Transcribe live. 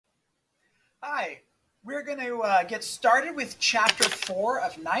Hi, we're going to get started with chapter 4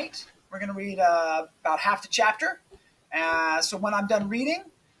 of Night. We're going to read about half the chapter. So when I'm done reading,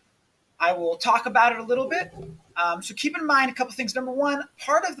 I will talk about it a little bit. So keep in mind a couple things. Number one,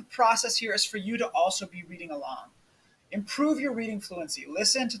 part of the process here is for you to also be reading along. Improve your reading fluency.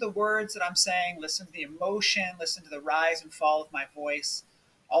 Listen to the words that I'm saying, listen to the emotion, listen to the rise and fall of my voice.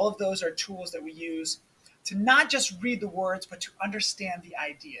 All of those are tools that we use to not just read the words, but to understand the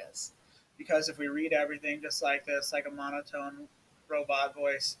ideas. Because if we read everything just like this, like a monotone robot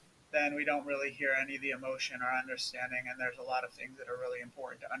voice, then we don't really hear any of the emotion or understanding. And there's a lot of things that are really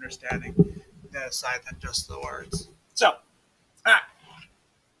important to understanding aside than just the words. So, all right,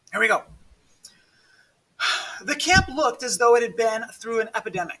 here we go. The camp looked as though it had been through an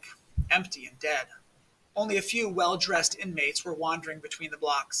epidemic, empty and dead. Only a few well-dressed inmates were wandering between the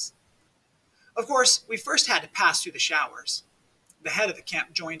blocks. Of course, we first had to pass through the showers. The head of the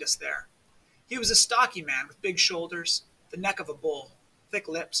camp joined us there. He was a stocky man with big shoulders, the neck of a bull, thick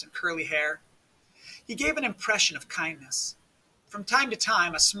lips and curly hair. He gave an impression of kindness. From time to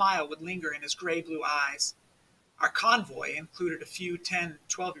time, a smile would linger in his gray-blue eyes. Our convoy included a few 10,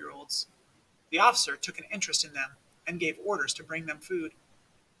 12-year-olds. The officer took an interest in them and gave orders to bring them food.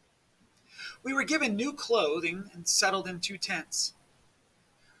 We were given new clothing and settled in 2 tents.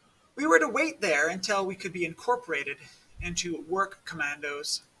 We were to wait there until we could be incorporated into work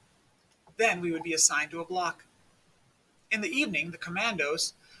commandos. Then we would be assigned to a block. In the evening, the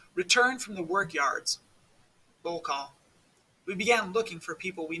commandos returned from the work yards. Roll call. We began looking for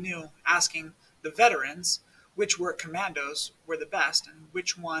people we knew, asking the veterans which work commandos were the best and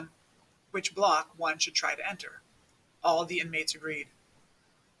which block one should try to enter. All the inmates agreed.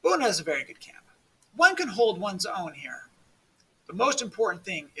 Buna is a very good camp. One can hold one's own here. The most important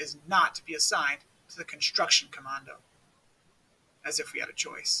thing is not to be assigned to the construction commando. As if we had a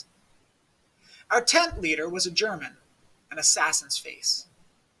choice. Our tent leader was a German, an assassin's face,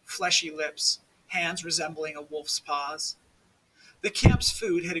 fleshy lips, hands resembling a wolf's paws. The camp's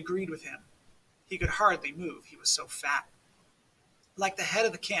food had agreed with him. He could hardly move, he was so fat. Like the head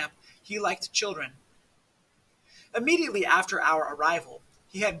of the camp, he liked children. Immediately after our arrival,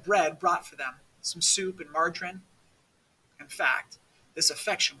 he had bread brought for them, some soup and margarine. In fact, this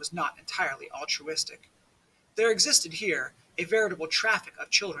affection was not entirely altruistic. There existed here a veritable traffic of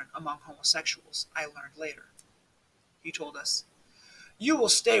children among homosexuals, I learned later. He told us, "You will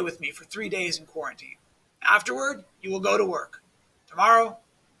stay with me for 3 days in quarantine. Afterward, you will go to work. Tomorrow,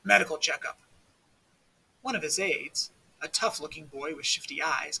 medical checkup." One of his aides, a tough-looking boy with shifty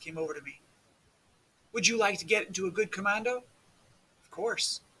eyes, came over to me. "Would you like to get into a good commando?" "Of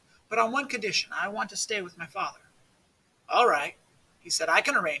course, but on one condition. I want to stay with my father." "All right," he said, "I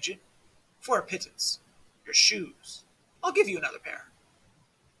can arrange it. For a pittance. Your shoes. I'll give you another pair."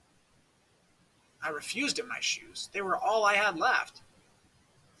 I refused him my shoes. They were all I had left.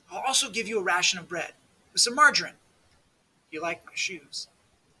 "I'll also give you a ration of bread, with some margarine." He liked my shoes.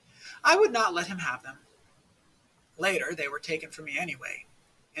 I would not let him have them. Later, they were taken from me anyway,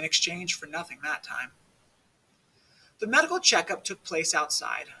 in exchange for nothing that time. The medical checkup took place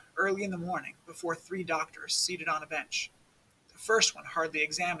outside, early in the morning, before 3 doctors seated on a bench. The first one hardly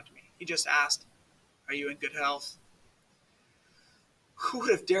examined me. He just asked, "Are you in good health?" Who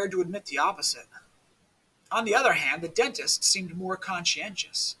would have dared to admit the opposite? On the other hand, the dentist seemed more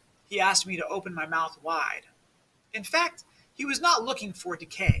conscientious. He asked me to open my mouth wide. In fact, he was not looking for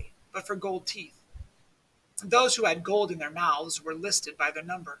decay, but for gold teeth. Those who had gold in their mouths were listed by their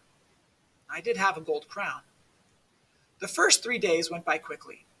number. I did have a gold crown. The first 3 days went by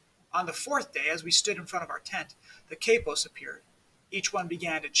quickly. On the 4th day, as we stood in front of our tent, the capos appeared. Each one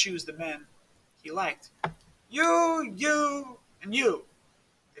began to choose the men he liked. You, and you."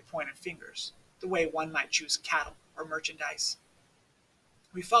 They pointed fingers, the way one might choose cattle or merchandise.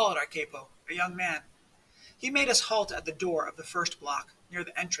 We followed our capo, a young man. He made us halt at the door of the first block, near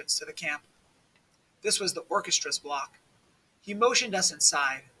the entrance to the camp. This was the orchestra's block. He motioned us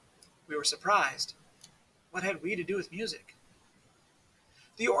inside. We were surprised. What had we to do with music?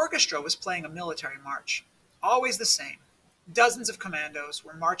 The orchestra was playing a military march, always the same. Dozens of commandos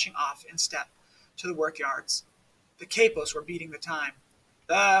were marching off in step to the work yards. The capos were beating the time.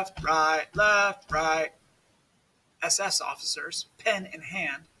 Left, right. SS officers, pen in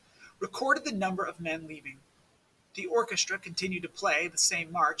hand, recorded the number of men leaving. The orchestra continued to play the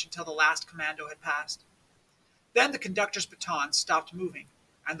same march until the last commando had passed. Then the conductor's baton stopped moving,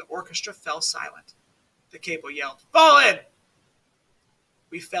 and the orchestra fell silent. The capo yelled, "Fall in!"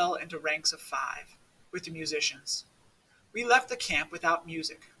 We fell into ranks of 5, with the musicians. We left the camp without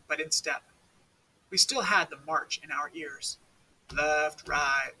music, but in step. We still had the march in our ears. Left,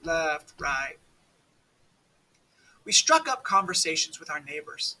 right, left, right. We struck up conversations with our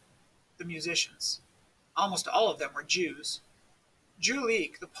neighbors, the musicians. Almost all of them were Jews.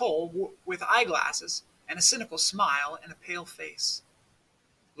 Julik, the Pole, with eyeglasses and a cynical smile and a pale face.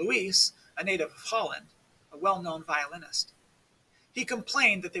 Luis, a native of Holland, a well-known violinist. He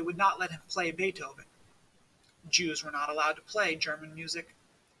complained that they would not let him play Beethoven. Jews were not allowed to play German music.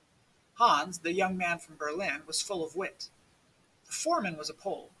 Hans, the young man from Berlin, was full of wit. The foreman was a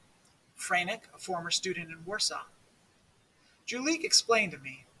Pole. Franek, a former student in Warsaw. Julik explained to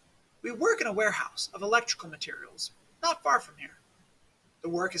me, "We work in a warehouse of electrical materials, not far from here. The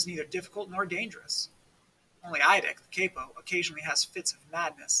work is neither difficult nor dangerous. Only Idek, the capo, occasionally has fits of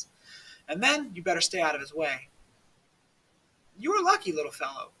madness, and then you better stay out of his way." "You are lucky, little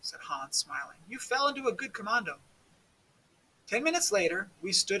fellow," said Hans, smiling. "You fell into a good commando." 10 minutes later,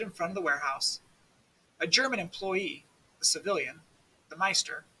 we stood in front of the warehouse. A German employee, the civilian, the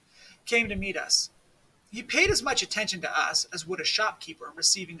Meister, came to meet us. He paid as much attention to us as would a shopkeeper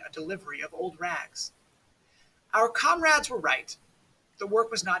receiving a delivery of old rags. Our comrades were right. The work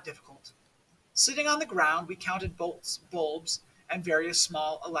was not difficult. Sitting on the ground, we counted bolts, bulbs, and various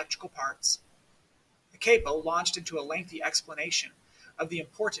small electrical parts. The capo launched into a lengthy explanation of the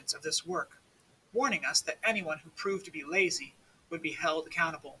importance of this work, warning us that anyone who proved to be lazy would be held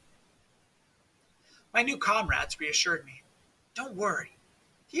accountable. My new comrades reassured me. "Don't worry.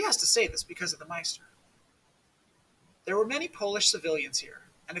 He has to say this because of the Meister." There were many Polish civilians here,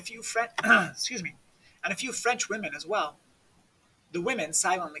 and a few and a few French women as well. The women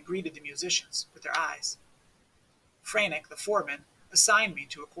silently greeted the musicians with their eyes. Franek, the foreman, assigned me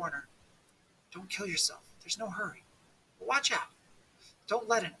to a corner. "Don't kill yourself. There's no hurry. But watch out. Don't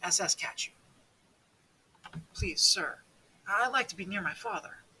let an SS catch you." "Please, sir, I'd like to be near my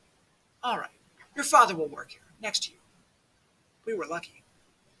father." "All right. Your father will work here, next to you." We were lucky.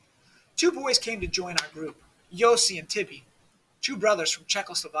 2 boys came to join our group, Yossi and Tibi, 2 brothers from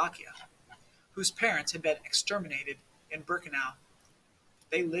Czechoslovakia, whose parents had been exterminated in Birkenau.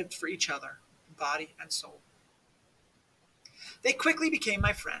 They lived for each other, body and soul. They quickly became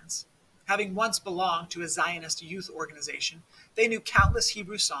my friends. Having once belonged to a Zionist youth organization, they knew countless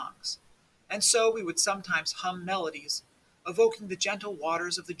Hebrew songs, and so we would sometimes hum melodies evoking the gentle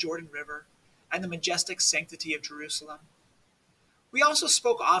waters of the Jordan River and the majestic sanctity of Jerusalem. We also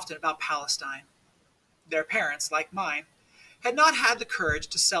spoke often about Palestine. Their parents, like mine, had not had the courage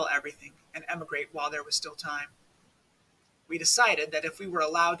to sell everything and emigrate while there was still time. We decided that if we were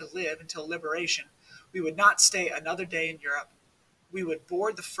allowed to live until liberation, we would not stay another day in Europe. We would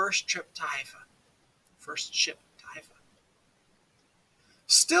board the first ship to Haifa.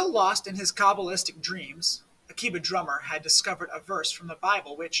 Still lost in his Kabbalistic dreams, Akiba Drummer had discovered a verse from the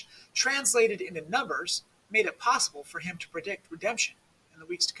Bible which, translated into numbers, made it possible for him to predict redemption in the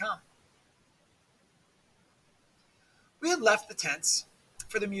weeks to come. We had left the tents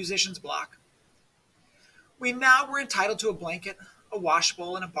for the musicians' block. We now were entitled to a blanket, a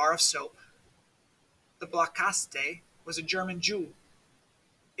washbowl, and a bar of soap. The Blockaste was a German Jew.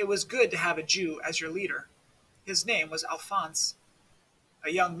 It was good to have a Jew as your leader. His name was Alphonse, a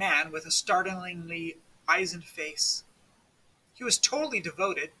young man with a startlingly wizened face. He was totally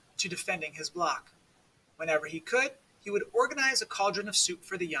devoted to defending his block. Whenever he could, he would organize a cauldron of soup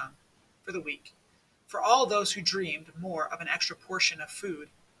for the young, for the weak, for all those who dreamed more of an extra portion of food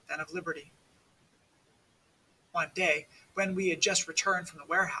than of liberty. One day, when we had just returned from the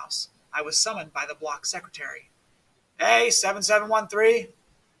warehouse, I was summoned by the block secretary. "Hey, 7713.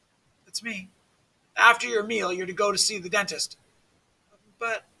 "It's me." "After your meal, you're to go to see the dentist."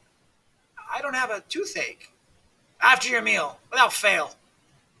 "But I don't have a toothache." "After your meal, without fail."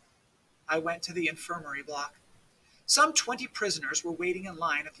 I went to the infirmary block. Some 20 prisoners were waiting in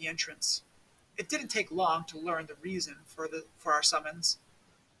line at the entrance. It didn't take long to learn the reason for our summons.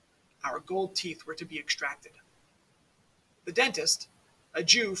 Our gold teeth were to be extracted. The dentist, a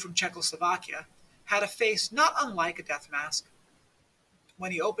Jew from Czechoslovakia, had a face not unlike a death mask.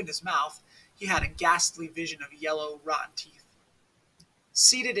 When he opened his mouth, he had a ghastly vision of yellow, rotten teeth.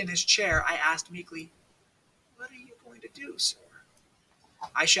 Seated in his chair, I asked meekly, "What are you going to do, sir?"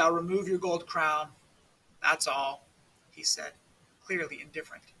 "I shall remove your gold crown. That's all," he said, clearly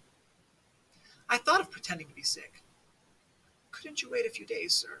indifferent. I thought of pretending to be sick. "Couldn't you wait a few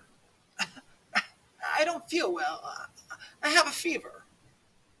days, sir?" "I don't feel well. I have a fever."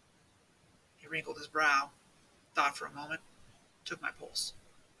 He wrinkled his brow, thought for a moment, took my pulse.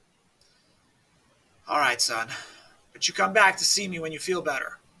 "All right, son, but you come back to see me when you feel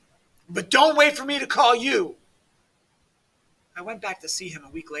better. But don't wait for me to call you." I went back to see him a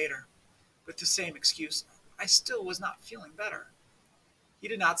week later, with the same excuse. I still was not feeling better. He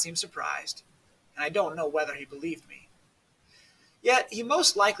did not seem surprised, and I don't know whether he believed me. Yet he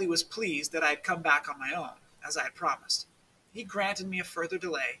most likely was pleased that I had come back on my own, as I had promised. He granted me a further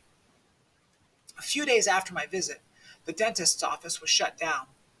delay. A few days after my visit, the dentist's office was shut down.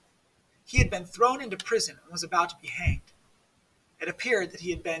 He had been thrown into prison and was about to be hanged. It appeared that he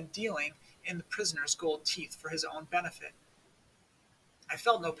had been dealing in the prisoner's gold teeth for his own benefit. I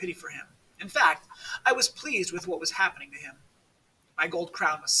felt no pity for him. In fact, I was pleased with what was happening to him. My gold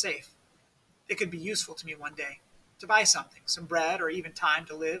crown was safe. It could be useful to me one day, to buy something, some bread, or even time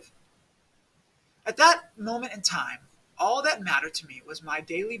to live. At that moment in time, all that mattered to me was my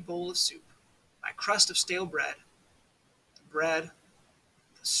daily bowl of soup, my crust of stale bread. The bread,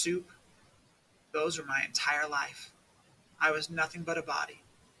 the soup, those were my entire life. I was nothing but a body.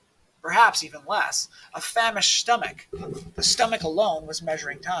 Perhaps even less, a famished stomach. The stomach alone was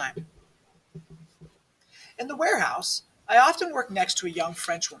measuring time. In the warehouse, I often worked next to a young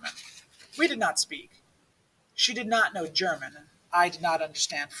Frenchwoman. We did not speak. She did not know German, and I did not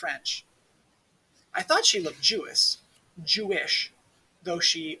understand French. I thought she looked Jewish, though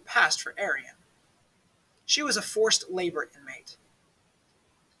she passed for Aryan. She was a forced labor inmate.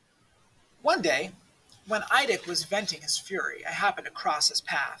 One day, when Eidik was venting his fury, I happened to cross his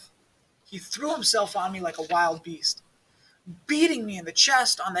path. He threw himself on me like a wild beast, beating me in the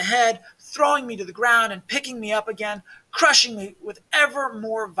chest, on the head, throwing me to the ground and picking me up again, crushing me with ever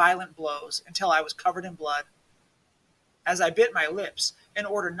more violent blows until I was covered in blood. As I bit my lips in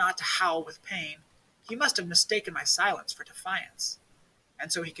order not to howl with pain, he must have mistaken my silence for defiance,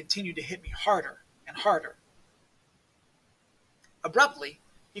 and so he continued to hit me harder and harder. Abruptly,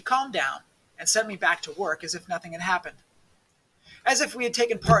 he calmed down and sent me back to work as if nothing had happened, as if we had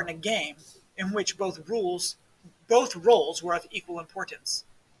taken part in a game in which both roles were of equal importance.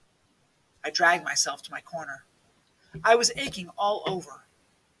 I dragged myself to my corner. I was aching all over.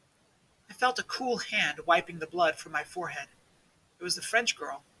 I felt a cool hand wiping the blood from my forehead. It was the French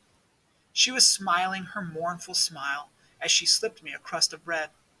girl. She was smiling her mournful smile as she slipped me a crust of bread.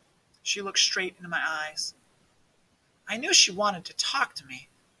 She looked straight into my eyes. I knew she wanted to talk to me,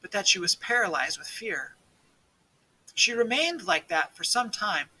 but that she was paralyzed with fear. She remained like that for some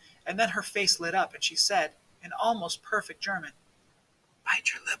time, and then her face lit up, and she said, in almost perfect German,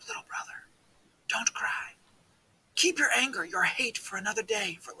 "Bite your lip, little brother. Don't cry. Keep your anger, your hate for another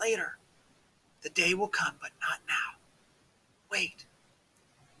day, for later. The day will come, but not now. Wait.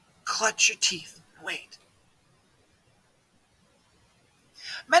 Clutch your teeth and wait."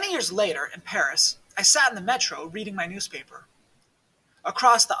 Many years later, in Paris, I sat in the metro reading my newspaper.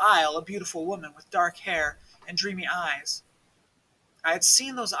 Across the aisle, a beautiful woman with dark hair and dreamy eyes. I had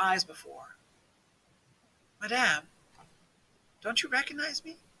seen those eyes before. "Madame, don't you recognize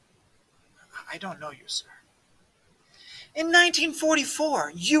me?" "I don't know you, sir." "In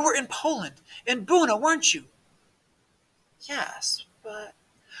 1944, you were in Poland, in Buna, weren't you?" "Yes, but..."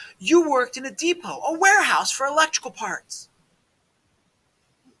 "You worked in a depot, a warehouse for electrical parts."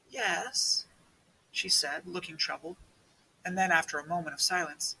 "Yes," she said, looking troubled, and then after a moment of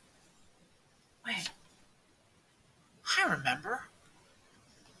silence, "Wait, I remember.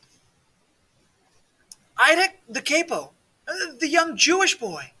 Eidik the capo, the young Jewish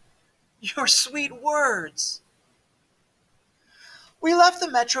boy. Your sweet words." We left the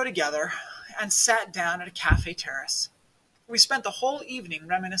metro together and sat down at a cafe terrace. We spent the whole evening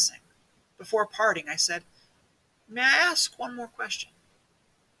reminiscing. Before parting, I said, "May I ask one more question?"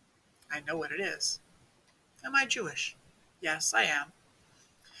 "I know what it is." "Am I Jewish?" "Yes, I am.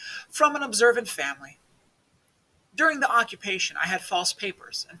 From an observant family. During the occupation, I had false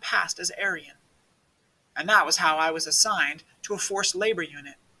papers and passed as Aryan. And that was how I was assigned to a forced labor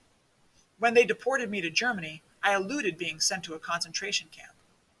unit. When they deported me to Germany, I eluded being sent to a concentration camp.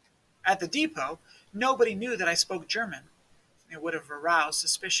 At the depot, nobody knew that I spoke German. It would have aroused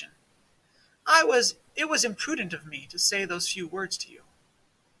suspicion. It was imprudent of me to say those few words to you.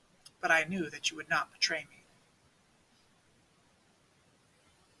 But I knew that you would not betray me.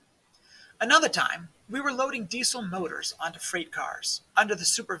 Another time, we were loading diesel motors onto freight cars, under the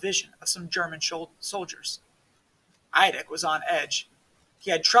supervision of some German soldiers. Eidik was on edge. He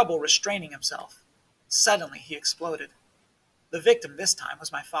had trouble restraining himself. Suddenly, he exploded. The victim this time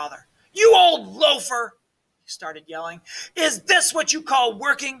was my father. "You old loafer!" he started yelling. "Is this what you call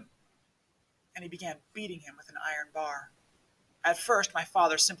working?" And he began beating him with an iron bar. At first, my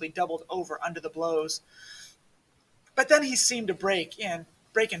father simply doubled over under the blows, but then he seemed to break in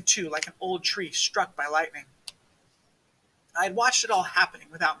two like an old tree struck by lightning. I had watched it all happening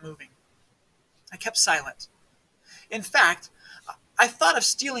without moving. I kept silent. In fact, I thought of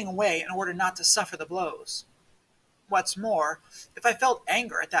stealing away in order not to suffer the blows. What's more, if I felt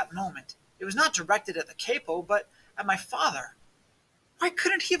anger at that moment, it was not directed at the capo, but at my father. Why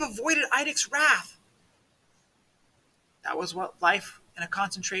couldn't he have avoided Eidic's wrath? That was what life in a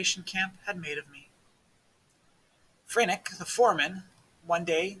concentration camp had made of me. Frenick, the foreman, one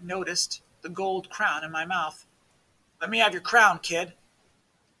day noticed the gold crown in my mouth. "Let me have your crown, kid."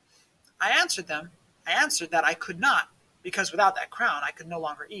 I answered that I could not, because without that crown I could no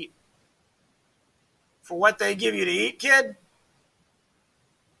longer eat. "For what they give you to eat, kid?"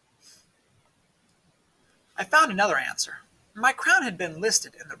 I found another answer. My crown had been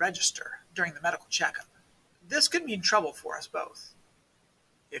listed in the register during the medical checkup. This could mean trouble for us both.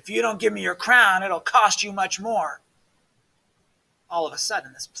 "If you don't give me your crown, it'll cost you much more." All of a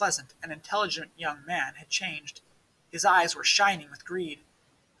sudden, this pleasant and intelligent young man had changed. His eyes were shining with greed.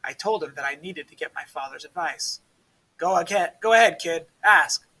 I told him that I needed to get my father's advice. Go ahead, kid,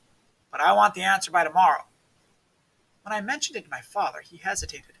 ask. But I want the answer by tomorrow." When I mentioned it to my father, he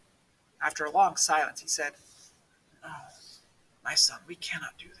hesitated. After a long silence, he said, "No, my son, we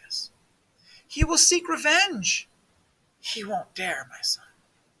cannot do this. He will seek revenge. He won't dare, my son."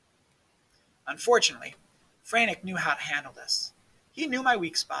 Unfortunately, Frenick knew how to handle this. He knew my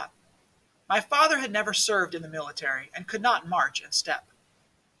weak spot. My father had never served in the military and could not march in step.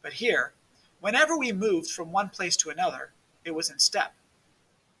 But here, whenever we moved from one place to another, it was in step.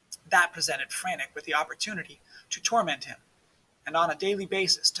 That presented Frenick with the opportunity to torment him, and on a daily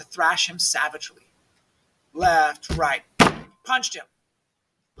basis to thrash him savagely. Left, right, he punched him.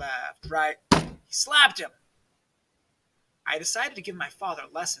 Left, right, he slapped him. I decided to give my father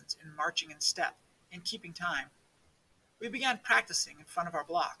lessons in marching in step and keeping time. We began practicing in front of our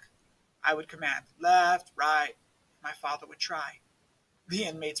block. I would command, "Left, right." My father would try. The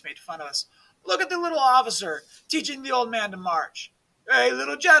inmates made fun of us. "Look at the little officer teaching the old man to march. Hey,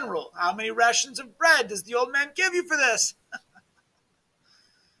 little general, how many rations of bread does the old man give you for this?"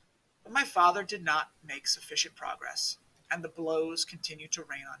 But my father did not make sufficient progress, and the blows continued to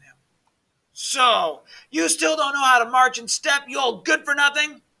rain on him. "So, you still don't know how to march in step, you old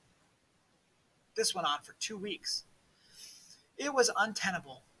good-for-nothing?" This went on for 2 weeks. It was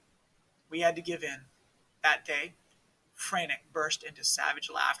untenable. We had to give in. That day, Frenick burst into savage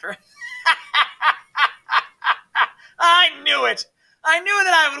laughter. "I knew it! I knew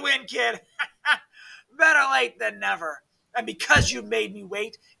that I would win, kid! Better late than never. And because you made me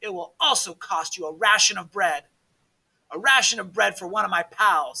wait, it will also cost you a ration of bread. A ration of bread for one of my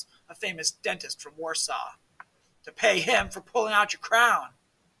pals, a famous dentist from Warsaw, to pay him for pulling out your crown."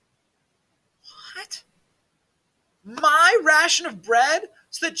 What? My ration of bread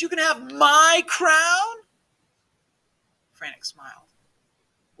so that you can have my crown? Frenick smiled.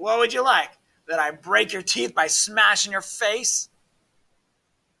 "What would you like? That I break your teeth by smashing your face?"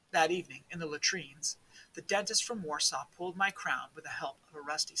 That evening, in the latrines, the dentist from Warsaw pulled my crown with the help of a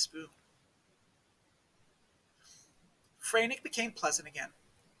rusty spoon. Frenick became pleasant again.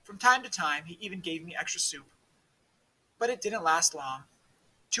 From time to time, he even gave me extra soup. But it didn't last long.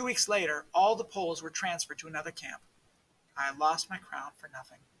 2 weeks later, all the Poles were transferred to another camp. I had lost my crown for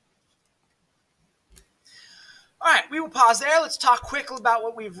nothing. All right, we will pause there. Let's talk quickly about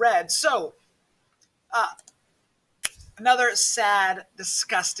what we've read. So, another sad,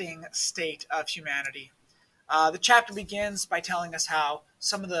 disgusting state of humanity. The chapter begins by telling us how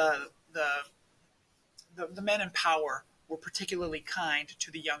some of the men in power were particularly kind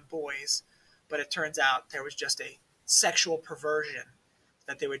to the young boys, but it turns out there was just a sexual perversion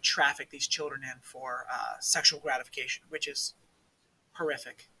that they would traffic these children in for sexual gratification, which is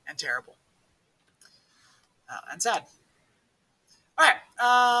horrific and terrible and sad. All right,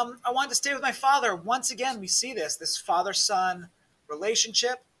 I wanted to stay with my father. Once again, we see this father-son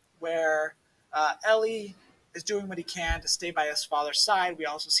relationship where Ellie is doing what he can to stay by his father's side. We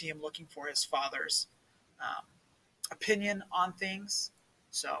also see him looking for his father's opinion on things.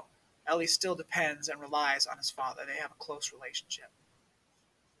 So Ellie still depends and relies on his father. They have a close relationship.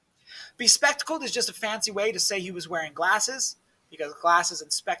 Bespectacled is just a fancy way to say he was wearing glasses, because glasses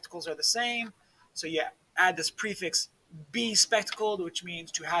and spectacles are the same. So you add this prefix bespectacled, which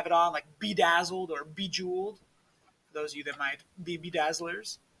means to have it on, like bedazzled or bejeweled, for those of you that might be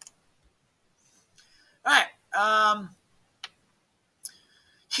bedazzlers. All right.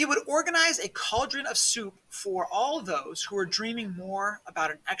 He would organize a cauldron of soup for all those who were dreaming more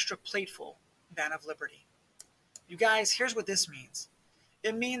about an extra plateful than of liberty. You guys, here's what this means.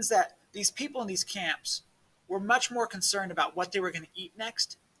 It means that these people in these camps were much more concerned about what they were going to eat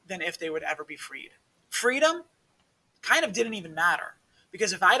next than if they would ever be freed. Freedom kind of didn't even matter,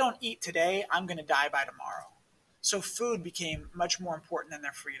 because if I don't eat today, I'm going to die by tomorrow. So food became much more important than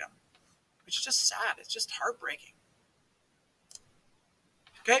their freedom, which is just sad. It's just heartbreaking.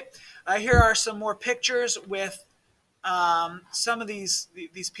 Okay, here are some more pictures with some of these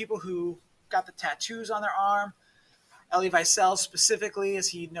people who got the tattoos on their arm. Elie Wiesel specifically, as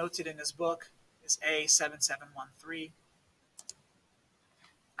he noted in his book, is A7713.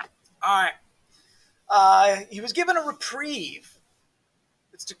 All right. He was given a reprieve.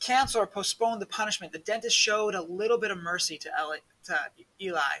 It's to cancel or postpone the punishment. The dentist showed a little bit of mercy to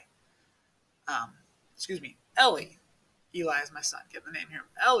Eli. Elie. Eli is my son. Get the name here.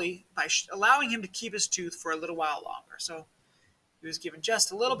 Elie, by allowing him to keep his tooth for a little while longer. So he was given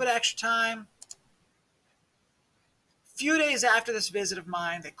just a little bit of extra time. A few days after this visit of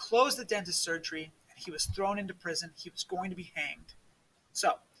mine, they closed the dentist surgery, and he was thrown into prison. He was going to be hanged.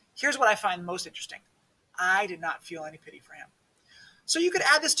 So here's what I find most interesting. I did not feel any pity for him. So you could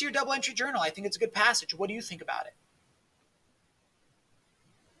add this to your double entry journal. I think it's a good passage. What do you think about it?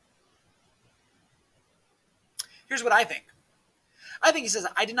 Here's what I think. I think he says,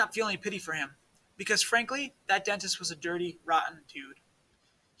 I did not feel any pity for him because, frankly, that dentist was a dirty, rotten dude.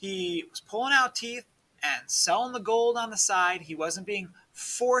 He was pulling out teeth and selling the gold on the side. He wasn't being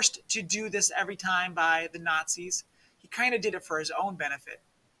forced to do this every time by the Nazis. He kind of did it for his own benefit.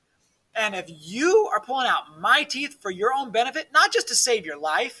 And if you are pulling out my teeth for your own benefit, not just to save your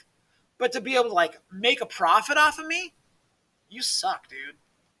life, but to be able to make a profit off of me, you suck, dude.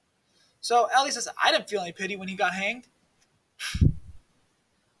 So Elie says, I didn't feel any pity when he got hanged.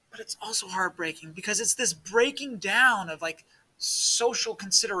 But it's also heartbreaking because it's this breaking down of social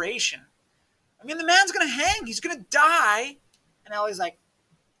consideration. I mean, the man's going to hang. He's going to die. And Ellie's like,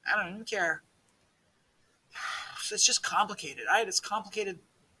 I don't even care. So it's just complicated. It's complicated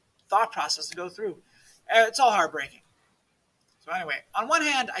thought process to go through. It's all heartbreaking. So anyway, on one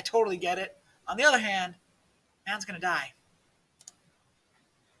hand, I totally get it. On the other hand, man's going to die.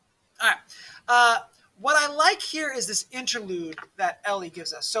 All right. What I like here is this interlude that Elie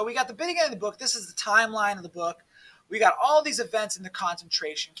gives us. So we got the beginning of the book. This is the timeline of the book. We got all these events in the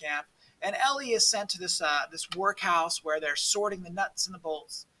concentration camp. And Elie is sent to this workhouse where they're sorting the nuts and the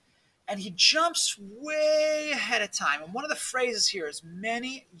bolts. And he jumps way ahead of time. And one of the phrases here is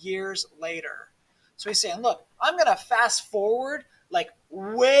many years later. So he's saying, look, I'm going to fast forward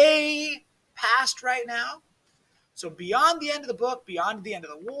way past right now. So beyond the end of the book, beyond the end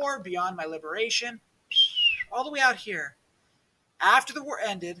of the war, beyond my liberation, all the way out here, after the war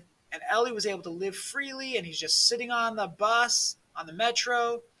ended, and Elie was able to live freely, and he's just sitting on the bus, on the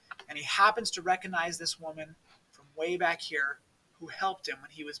metro, and he happens to recognize this woman from way back here who helped him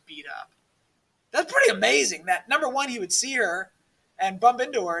when he was beat up. That's pretty amazing that, number one, he would see her and bump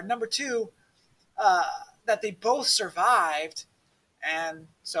into her, and number two, that they both survived. And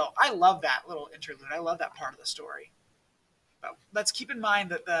so I love that little interlude. I love that part of the story. But let's keep in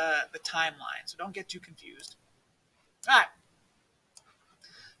mind that the timeline, so don't get too confused. All right.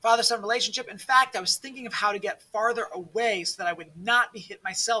 Father-son relationship. In fact, I was thinking of how to get farther away so that I would not be hit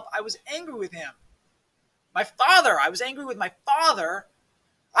myself. I was angry with him. I was angry with my father.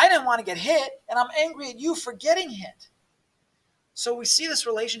 I didn't want to get hit, and I'm angry at you for getting hit. So we see this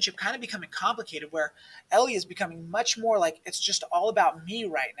relationship kind of becoming complicated where Elie is becoming much more like it's just all about me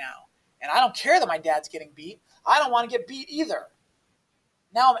right now. And I don't care that my dad's getting beat. I don't want to get beat either.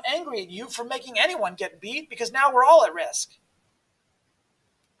 Now I'm angry at you for making anyone get beat because now we're all at risk.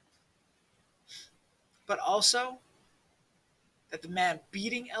 But also that the man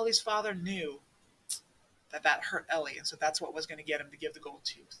beating Elie's father knew that hurt Elie, and so that's what was going to get him to give the gold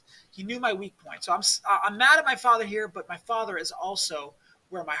tooth. He knew my weak point. So I'm mad at my father here, but my father is also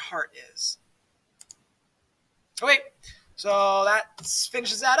where my heart is. Okay, so that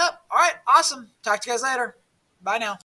finishes that up. All right, awesome. Talk to you guys later. Bye now.